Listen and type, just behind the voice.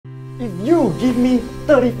If you give me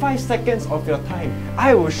 35 seconds of your time,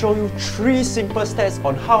 I will show you 3 simple steps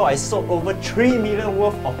on how I sold over 3 million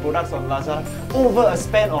worth of products on Lazada over a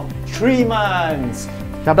span of 3 months.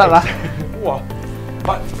 Wow.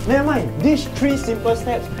 But never mind, these 3 simple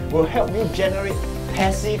steps will help you generate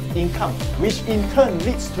passive income, which in turn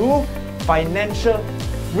leads to financial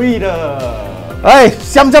freedom. Hey,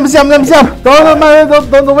 don't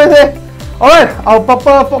wait here. Alright, our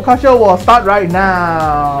proper podcast show will start right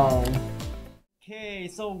now. Okay,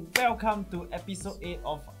 so welcome to episode 8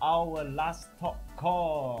 of our last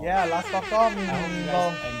Tok-Kong. Yeah, Laz-Talk. I hope you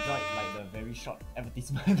guys enjoyed like the very short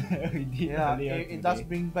advertisement that we did earlier today. It does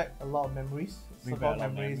bring back a lot of memories.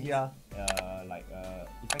 Effective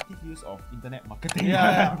use of internet marketing.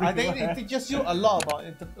 Yeah, I think it teaches you a lot about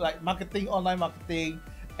marketing, online marketing,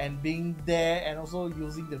 and being there, and also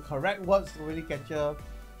using the correct words to really capture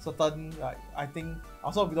certain. I think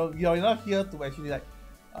also we are not here to actually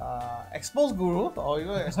expose guru or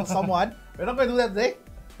expose someone. We're not going to do that today.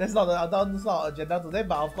 That's not our agenda today.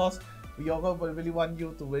 But of course, we also really want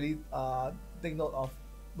you to really take note of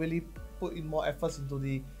really put in more efforts into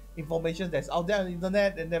the information that's out there on the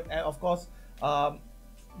internet, and of course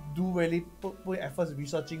do really put efforts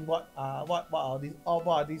researching what are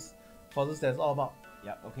these courses that's all about.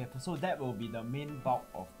 Yeah, okay, so that will be the main bulk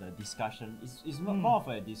of the discussion. It's more of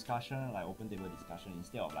a discussion, like open table discussion,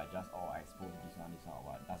 instead of like just I expose this one or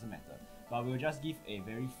what, doesn't matter. But we'll just give a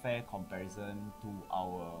very fair comparison to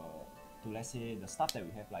let's say the stuff that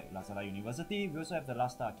we have like Lazada University. We also have the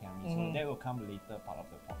LazStar Academy, so that will come later part of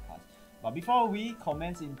the podcast. But before we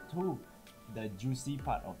commence into the juicy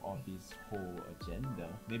part of all this whole agenda,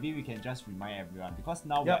 maybe we can just remind everyone, because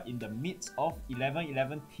now we're in the midst of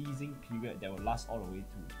 11/11 teasing period that will last all the way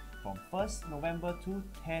to from 1st November to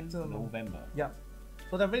 10th November. Yeah,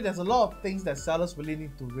 so definitely there's a lot of things that sellers really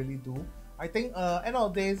need to do. I think end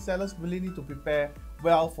of the day, sellers really need to prepare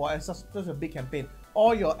well for such a big campaign.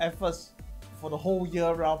 All your efforts for the whole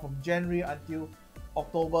year round, from January until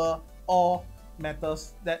October, all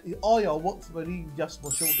matters. That all your works really just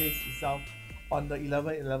will showcase itself on the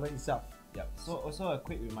 11/11 itself. Yeah. So also a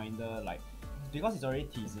quick reminder, like because it's already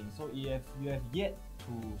teasing, so you have yet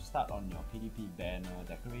to start on your PDP banner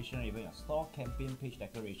declaration, or even your store campaign page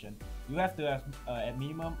declaration, you have to have a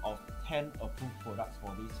minimum of 10 approved products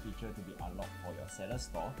for this feature to be unlocked for your seller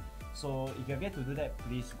store. So if you have yet to do that,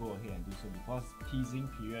 please go ahead and do so, because teasing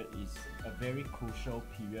period is a very crucial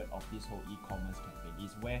period of this whole e-commerce campaign.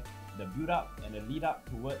 It's where the build up and the lead up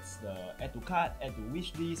towards the add to cart, add to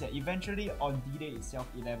wish list, and eventually on D-Day itself,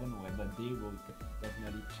 11 November, they will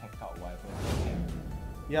definitely check out whatever they can.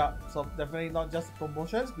 Yeah, so definitely not just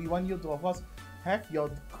promotions. We want you to, of course, have your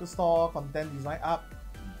store content design up.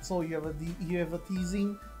 So you have a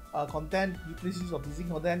teasing content. You please use your teasing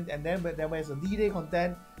content, and then there's a D-Day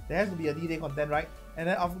content. There has to be a D-Day content, right? And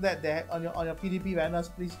then after that, on your PDP banners,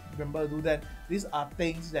 please remember to do that. These are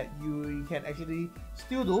things that you can actually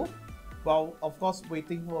still do, while of course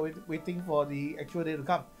waiting for the actual day to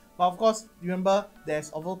come. But of course, remember there's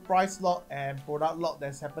also price lock and product lock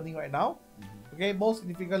that's happening right now. Okay, most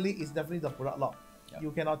significantly is definitely the product lock. Yep.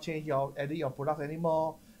 You cannot edit your products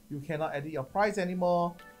anymore. You cannot edit your price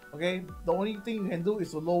anymore. Okay, the only thing you can do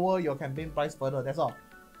is to lower your campaign price further. That's all.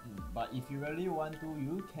 But if you really want to,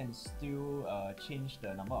 you can still change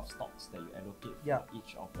the number of stocks that you allocate for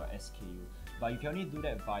each of your SKU. But you can only do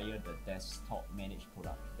that via the desktop managed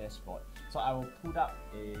product dashboard. So I will put up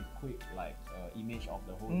a quick image of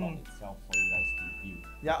the whole lot itself for you guys to view.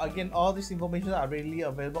 Yeah, again, all this information are readily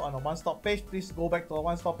available on a one-stop page. Please go back to a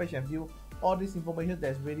one-stop page and view all this information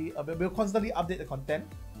that's really available. We'll constantly update the content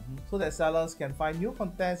so that sellers can find new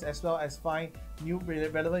contents as well as find new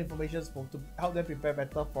relevant information to help them prepare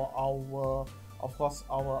better for our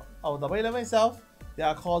W11 itself. There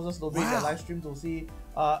are courses to read, the live stream to see.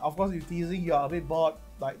 Of course, if teasing, you are a bit bored,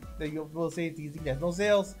 like you will say teasing, there's no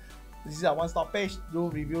sales. This is a one-stop page. Do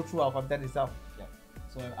review through our content itself. Yeah.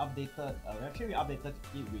 So we updated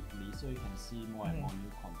it weekly, so you can see more and more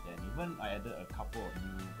new content. Even I added a couple of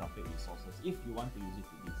new graphic resources if you want to use it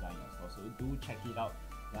to design your store. So do check it out.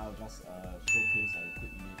 Now I'll just showcase a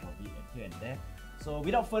quick image of it here and there. So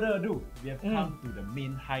without further ado, we have come to the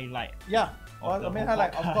main highlight. Yeah, the main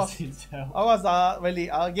highlight, of course. Really,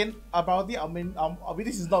 again, about it,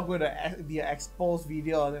 this is not going to be an exposed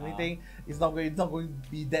video or anything. It's not going to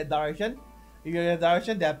be that direction. If you're in that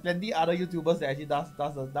direction, there are plenty other YouTubers that actually does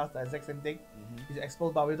the exact same thing. It's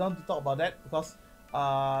exposed, but we don't want to talk about that because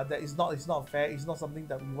it's not fair. It's not something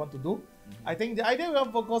that we want to do. I think the idea we want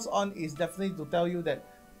to focus on is definitely to tell you that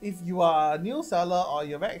if you are a new seller or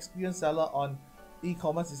you're a very experienced seller on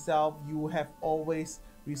e-commerce itself, you have always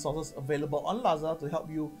resources available on Lazada to help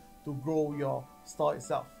you to grow your store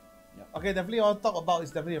itself. Yep. Okay, definitely I want to talk about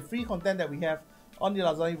is definitely a free content that we have on the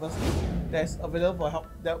Lazada University that's available for help,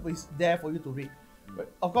 that is there for you to read. But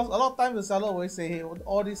of course, a lot of times the seller always say, hey,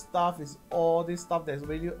 all this stuff that's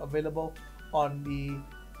already available on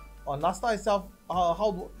LazStar itself.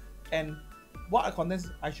 And what are contents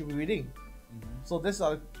I should be reading? So these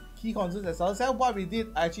are key concepts that seller said. What we did,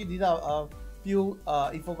 I actually did a few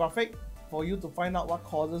infographic for you to find out what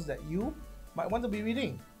courses that you might want to be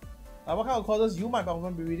reading. What kind of courses you might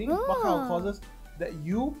want to be reading, what kind of courses that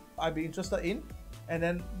you might be interested in, and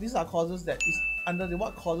then these are courses that is under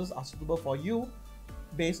what courses are suitable for you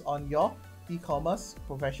based on your e-commerce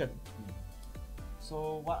profession.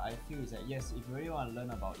 So what I feel is that yes, if you really want to learn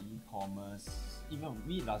about e-commerce, even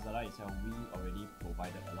we Lazada itself, we already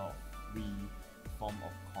provided a lot of free form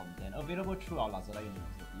of content available through our Lazada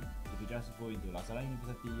University. If you just go into Lazada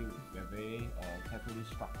University, we are very carefully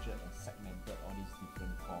structured and segmented all these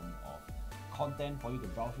different forms of content for you to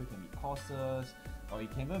browse through. It can be courses, or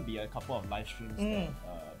it can even be a couple of live streams that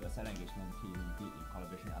the seller engagement team did in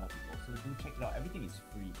collaboration with other people. So do check it out. Everything is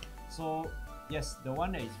free. So yes, the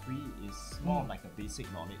one that is free is more of like a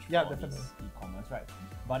basic knowledge for this e-commerce, right?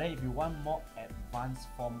 But then if you want more advanced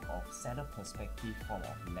form of seller perspective form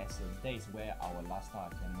of lessons, that is where our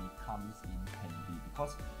LazStar Academy comes in handy,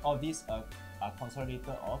 because all these are consolidated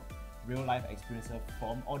of real life experiences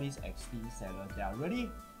from all these esteemed sellers. They are really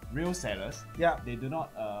real sellers. Yeah, they do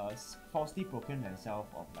not falsely proclaim themselves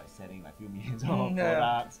of like selling like few millions of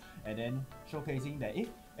products and then showcasing that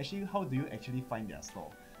actually how do you actually find their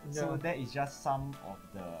store. So that is just some of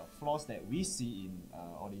the flaws that we see in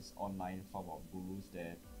all these online form of gurus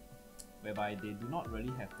that whereby they do not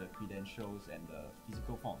really have the credentials and the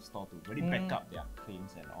physical form of store to really back up their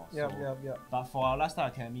claims and all. But for our LazStar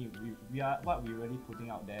Academy, we are what we're really putting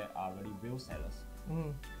out there are really real sellers.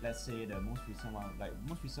 Let's say the most recent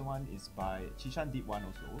one, is by Chishan did one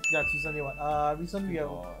also. Yeah, Chishan did one. Recently,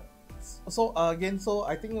 so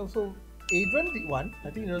I think also Adrian did one. I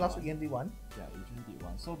think the last weekend did one. Yeah, Adrian did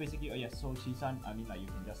one. So basically, so Chishan, I mean, like you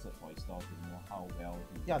can just search for his store to know how well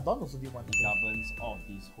Don also did one. He governs all of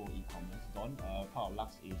this whole e-commerce. Don, part of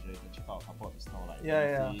Lux Asia, you can check out a couple of his store like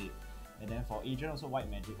And then for Adrian, also White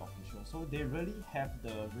Magic Official. So they really have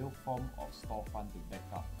the real form of storefront to back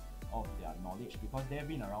up of their knowledge, because they have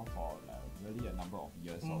been around for really a number of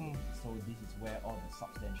years already. So this is where all the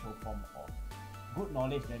substantial form of good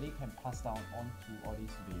knowledge that they can pass down on to all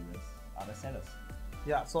these various other sellers.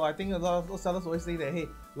 Yeah, so I think a lot of sellers always say that, hey,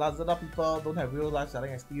 Lazada people don't have real life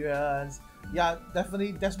selling experience. Yeah,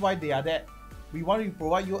 definitely, that's why they are there. We want to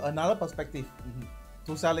provide you another perspective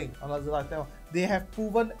to selling on Lazada. They have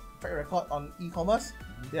proven track record on e-commerce.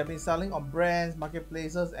 They have been selling on brands,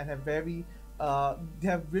 marketplaces, and have they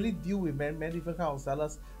have really deal with many different kinds of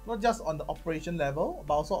sellers, not just on the operation level,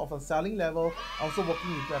 but also of a selling level, also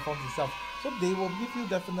working with platforms itself. So they will give you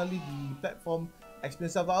definitely the platform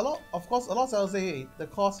experience. But a lot of sellers say, hey, the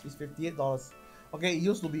cost is $58. Okay, it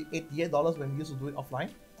used to be $88 when we used to do it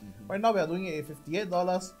offline. Right now we are doing it at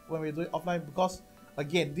 $58 when we do it offline, because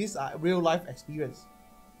again, these are real life experience,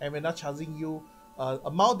 and we're not charging you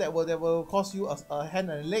amount that will cost you a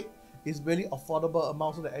hand and a leg. Is really affordable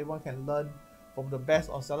amount so that everyone can learn from the best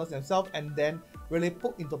of sellers themselves and then really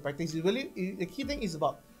put into practice. The key thing is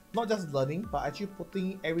about not just learning, but actually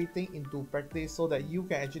putting everything into practice so that you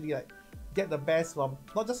can actually get the best from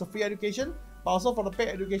not just a free education, but also for the paid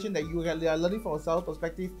education that you are learning from a seller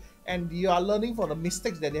perspective, and you are learning from the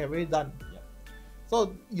mistakes that they have already done.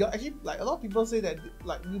 So you're actually, like a lot of people say that,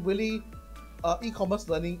 like, we really e-commerce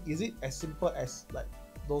learning, is it as simple as like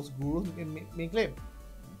those gurus may claim?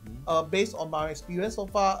 Based on my experience so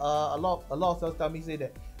far, a lot of sellers tell me say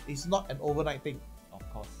that it's not an overnight thing. Of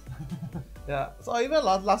course. So even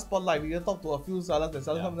last spotlight, we talked to a few sellers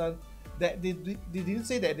sometimes that they didn't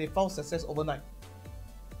say that they found success overnight.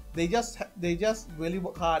 They just really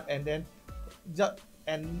work hard, and then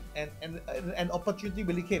an opportunity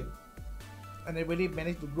really came, and they really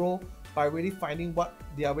managed to grow by really finding what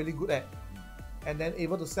they are really good at, and then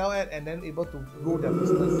able to sell it, and then able to grow their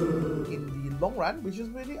business in the long run, which is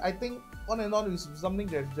really, I think, on and on, is something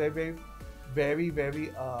that's very, very,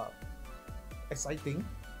 very exciting.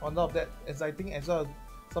 On top of that, exciting as well,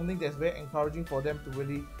 something that's very encouraging for them to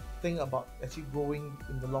really think about actually growing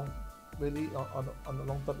in the long, really on the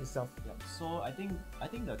long term itself. So I think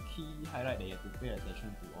the key highlight that you have to pay attention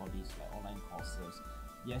to all these like online courses.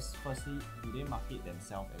 Yes, firstly, do they market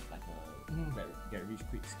themselves as like a get rich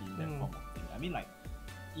quick scheme, that form of thing? I mean, like,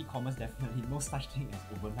 e-commerce definitely no such thing as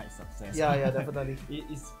overnight success. Definitely.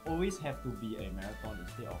 It's always have to be a marathon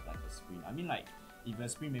instead of like a sprint. I mean, like, if a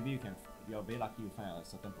sprint, maybe you're very lucky you find a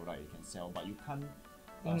certain product you can sell, but you can't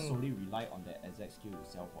solely rely on that exact skill to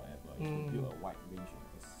sell forever. It will build a wide range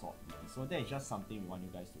of assortment. So that is just something we want you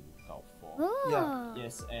guys to look out for. Yeah.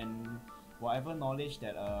 Yes, and whatever knowledge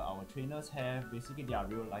that our trainers have, basically they are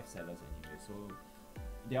real life sellers anyway. So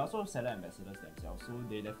they are also seller ambassadors themselves. So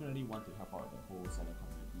they definitely want to help out the whole seller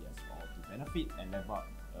community as well to benefit and level up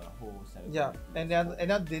the whole seller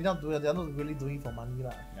community. They're not really doing it for money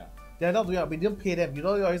lah. Yeah. They're not doing it. We didn't pay them. You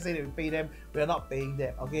know, you always say that we pay them. We're not paying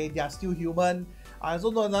them. Okay, they are still human. I also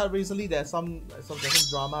know that recently there's some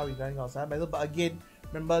drama regarding our seller method, but again,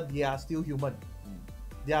 remember they are still human.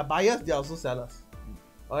 They are buyers. They are also sellers.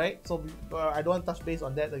 Alright, so I don't want to touch base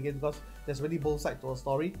on that again because there's really both sides to a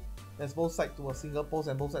story. There's both sides to a single post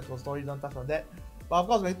and both sides to a story. Don't touch on that. But of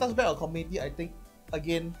course, when you touch back on community, I think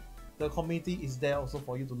again the community is there also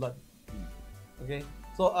for you to learn. Okay,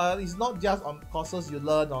 so it's not just on courses you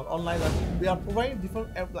learn on online learning. We are providing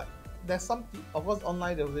different like there's some of course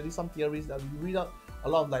online there's really some theories that we read out a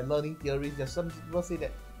lot of like learning theories. There's some people say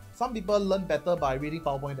that some people learn better by reading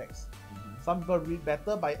PowerPoint decks. Some people read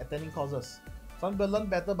better by attending courses. Some people learn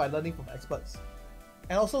better by learning from experts.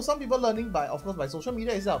 And also some people learning by, of course, by social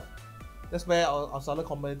media itself. That's where our seller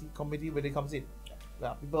community really comes in.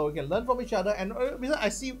 Yeah, people can learn from each other. And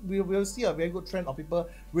we will see a very good trend of people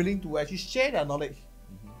willing to actually share their knowledge.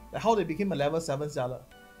 Like how they became a level 7 seller.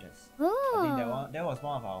 Yes. I think that was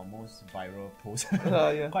one of our most viral posts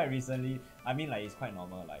quite recently. I mean, like it's quite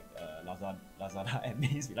normal. Like Lazada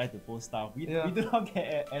admins, we like to post stuff. We do not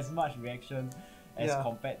get as much reactions as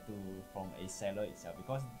compared to from a seller itself,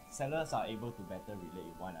 because sellers are able to better relate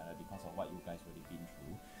with one another because of what you guys really been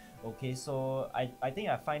through. Okay, so I think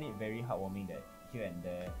I find it very heartwarming that here and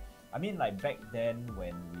there, I mean, like back then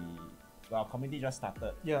when our community just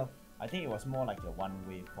started, I think it was more like a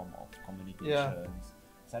one-way form of communications.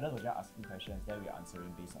 Sellers were just asking questions, then we're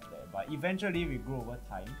answering based on that. But eventually we grew over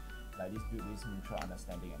time, like this build this mutual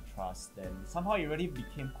understanding and trust, then somehow it really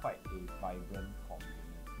became quite a vibrant community.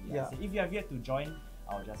 So if you have yet to join,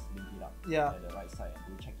 I'll just link it up at the right side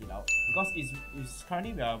and do check it out. Because it's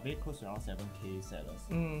currently we are very close to around 7K sellers.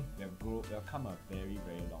 We have come a very,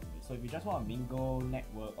 very long way. So if you just want to mingle,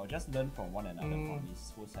 network, or just learn from one another from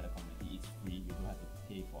this whole seller community, it's free. You don't have to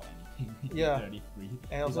pay for anything. It's literally free.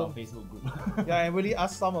 And it's also on Facebook group. And really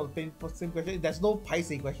ask some of the same questions. There's no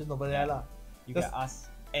paiseh questions over there lah. You can ask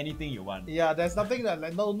anything you want. Yeah, there's nothing that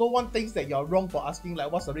like no one thinks that you're wrong for asking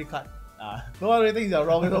like what's the rate card. No one really thinks you're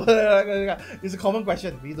wrong. It's a common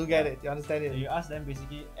question. We do get it. You understand it? So you ask them,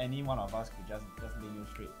 basically any one of us could just link you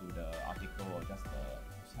straight to the article or just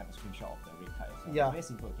have a screenshot of the rate card. So it's very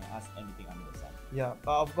simple. You can ask anything under the sun. Yeah,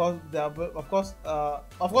 but of course,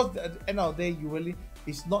 at the end of the day,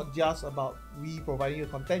 it's not just about we providing you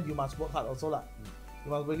content. You must work hard also lah. You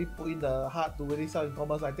must really put in the heart to really sell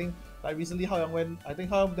e-commerce. I think like recently Hao Yang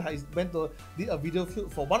went to did a video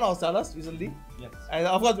shoot for one of our sellers recently. Yes. And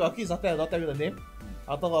of course, our kids after I don't tell you the name.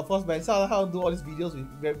 I thought of course when Hao do all these videos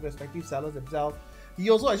with respective sellers themselves, he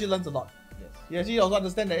also actually learns a lot. Yes. He actually also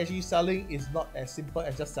understands that actually selling is not as simple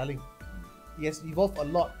as just selling. He has evolved a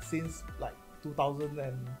lot since like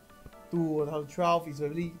 2002, 2012. It's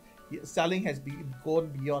really selling has gone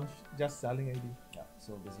beyond just selling already.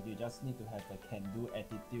 So basically you just need to have the can-do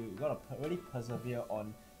attitude. You gotta really persevere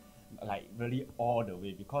on like really all the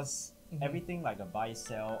way, because everything like a buy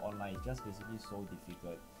sell online is just basically so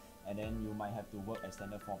difficult, and then you might have to work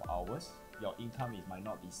extended form of hours. Your income might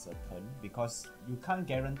not be certain because you can't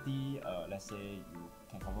guarantee let's say you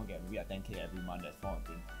can confirm get maybe a 10K every month, that sort of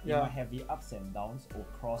thing. You might have the ups and downs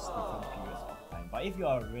across different periods of time, but if you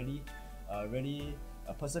are really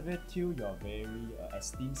persevere till you're very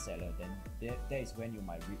esteemed seller, then that is when you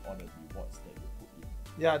might reap all the rewards that you put in.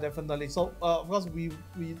 Yeah, definitely. So of course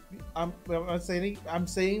I'm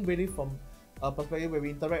saying really from a perspective where we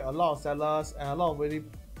interact a lot of sellers and a lot of really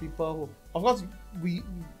people who, of course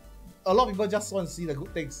a lot of people just want to see the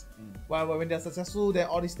good things. When they're successful, then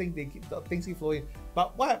all these things things keep flowing.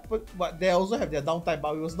 But but they also have their downtime,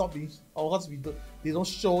 but it was not being, of course they don't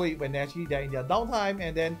show it when they're in their downtime,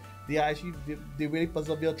 and then they really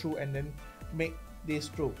persevere through and then make this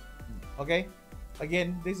through. Okay,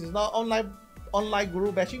 again, this is not online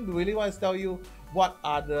guru bashing. We really want to tell you what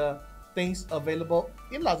are the things available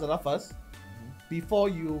in Lazada first, before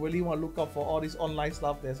you really want to look up for all this online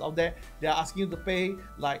stuff that's out there. They're asking you to pay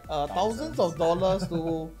like thousands of dollars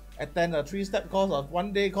to attend a 3-step course or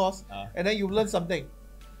 1-day course, and then you learn something.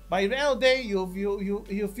 But at the end of the day,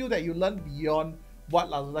 you feel that you learn beyond what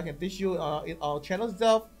Lazada can teach you in our channel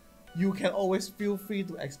itself. You can always feel free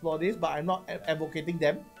to explore this, but I'm not advocating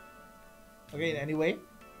them. Okay, in any way.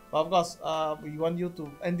 But of course, we want you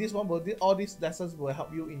to, and all these lessons will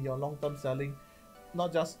help you in your long-term selling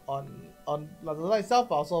not just on Lazada itself,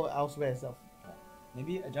 but also elsewhere itself.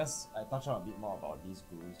 Maybe I touch on a bit more about these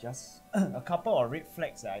gurus. Just a couple of red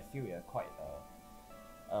flags that I feel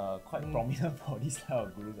are quite prominent for these type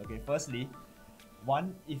of gurus. Okay, firstly,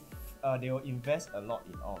 one, if they will invest a lot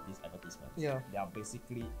in all of these advertisements. Yeah. They are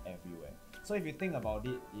basically everywhere. So if you think about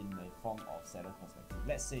it in a form of seller perspective,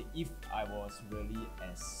 let's say if I was really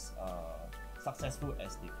as successful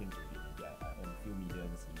as they claim to be, maybe I earn a few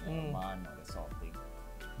millions in a month or that sort of thing,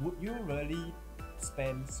 would you really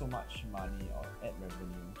spend so much money or ad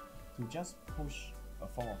revenue to just push a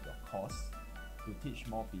form of your course to teach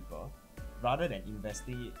more people rather than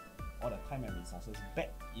investing it all the time and resources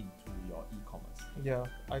back into your e-commerce? Yeah,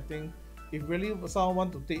 I think if really someone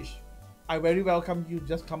want to teach, I very welcome you.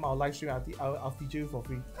 Just come our live stream. I'll feature you for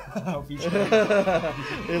free. I'll feature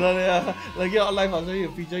you know, yeah, like your live, I'll show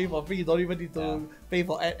you, feature you for free. You don't even need to pay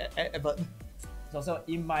for ad. But so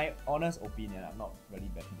in my honest opinion, I'm not really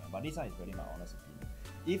backing them, but this one is really my honest opinion.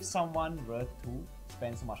 If someone were to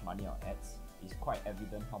spend so much money on ads, it's quite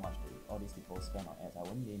evident how much all these people spend on ads. I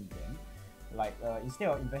won't name them. Like instead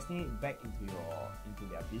of investing it back into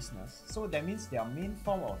their business, so that means their main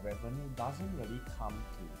form of revenue doesn't really come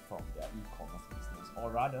from their e-commerce business,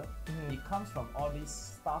 or rather, it comes from all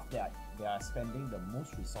this stuff that they are spending the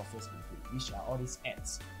most resources into, which are all these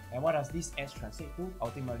ads. And what does these ads translate to?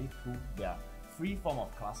 Ultimately, through their free form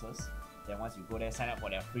of classes. Then once you go there, sign up for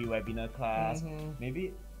their free webinar class.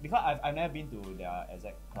 Maybe because I've never been to their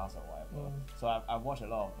exact class or whatever, so I've watched a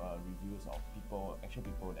lot of reviews of actual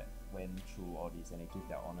people that went through all this and they give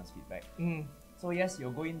their honest feedback. So yes,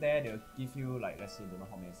 you'll go in there, they'll give you like, let's say, don't know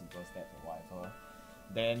how many simple steps or whatever.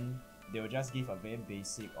 Then they'll just give a very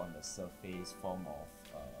basic on the surface form of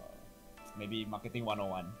maybe marketing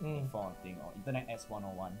 101 form of thing, or internet ads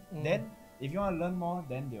 101. Then if you want to learn more,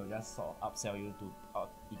 then they'll just sort of upsell you to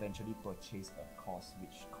eventually purchase a course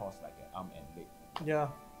which costs like an arm and leg. Yeah.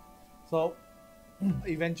 So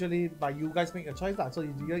eventually, by you guys make a choice lah. So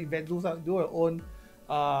you do your own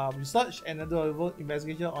research and then do your own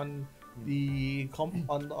investigation on the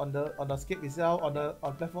on the scape itself,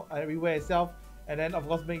 on platform everywhere itself, and then of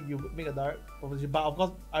course make a direct proposition. But of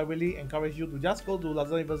course, I really encourage you to just go to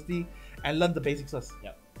Lazada University and learn the basics first.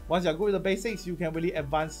 Yep. Once you're good with the basics, you can really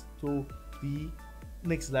advance to the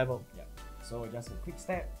next level. Yeah. So just a quick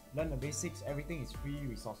step, learn the basics. Everything is free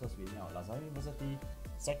resources within our Lazada University.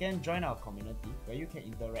 Second, join our community where you can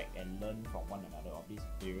interact and learn from one another of these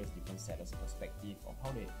various different sellers' perspective of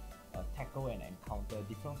how they tackle and encounter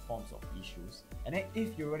different forms of issues. And then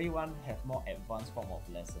if you really want to have more advanced form of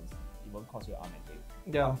lessons, it won't cost you arm and leg.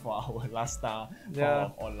 Yeah. For our LazStar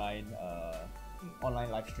form of online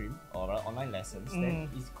live stream or online lessons, then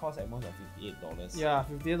it costs at most of $58. Yeah,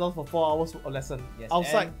 $58 for 4 hours of lesson. Yes,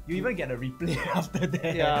 outside, and you even get a replay after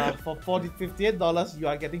that. Yeah, for $58, you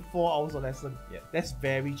are getting 4 hours of lesson. Yeah. That's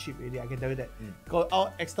very cheap, really. I can tell you that. Because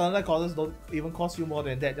our external courses don't even cost you more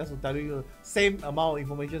than that. Just to tell you the same amount of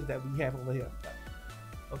information that we have over here.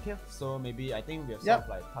 Okay, so maybe I think we have sort of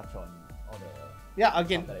like touched on all the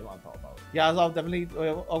again stuff that we want to talk about. Yeah, so definitely,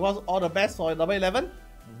 of course, all the best for number 11.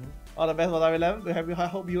 All the best for number 11. I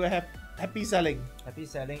hope you have happy selling. Happy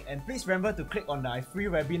selling, and please remember to click on the free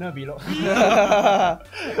webinar below.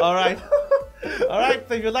 All right. All right.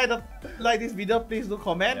 So if you like this video, please do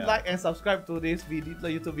comment, like, and subscribe to this video, the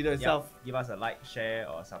YouTube video itself. Give us a like, share,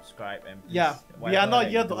 or subscribe, and please, we are not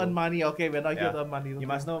here to earn money. Okay, we're not here to earn money. You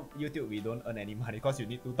must know, YouTube, we don't earn any money because you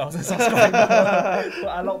need 2,000 subscribers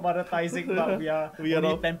to unlock monetizing, but we are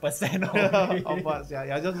only 10% of us.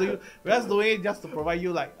 We're just doing it just to provide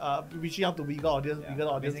you like reaching out to bigger audience.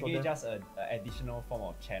 Basically, just an additional form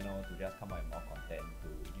of channel to just come out with more content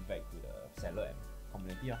to give back to the seller and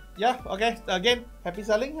community. Yeah, okay. Again, happy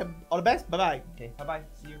selling. All the best. Bye bye. Okay, bye bye.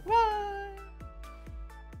 See you. Bye.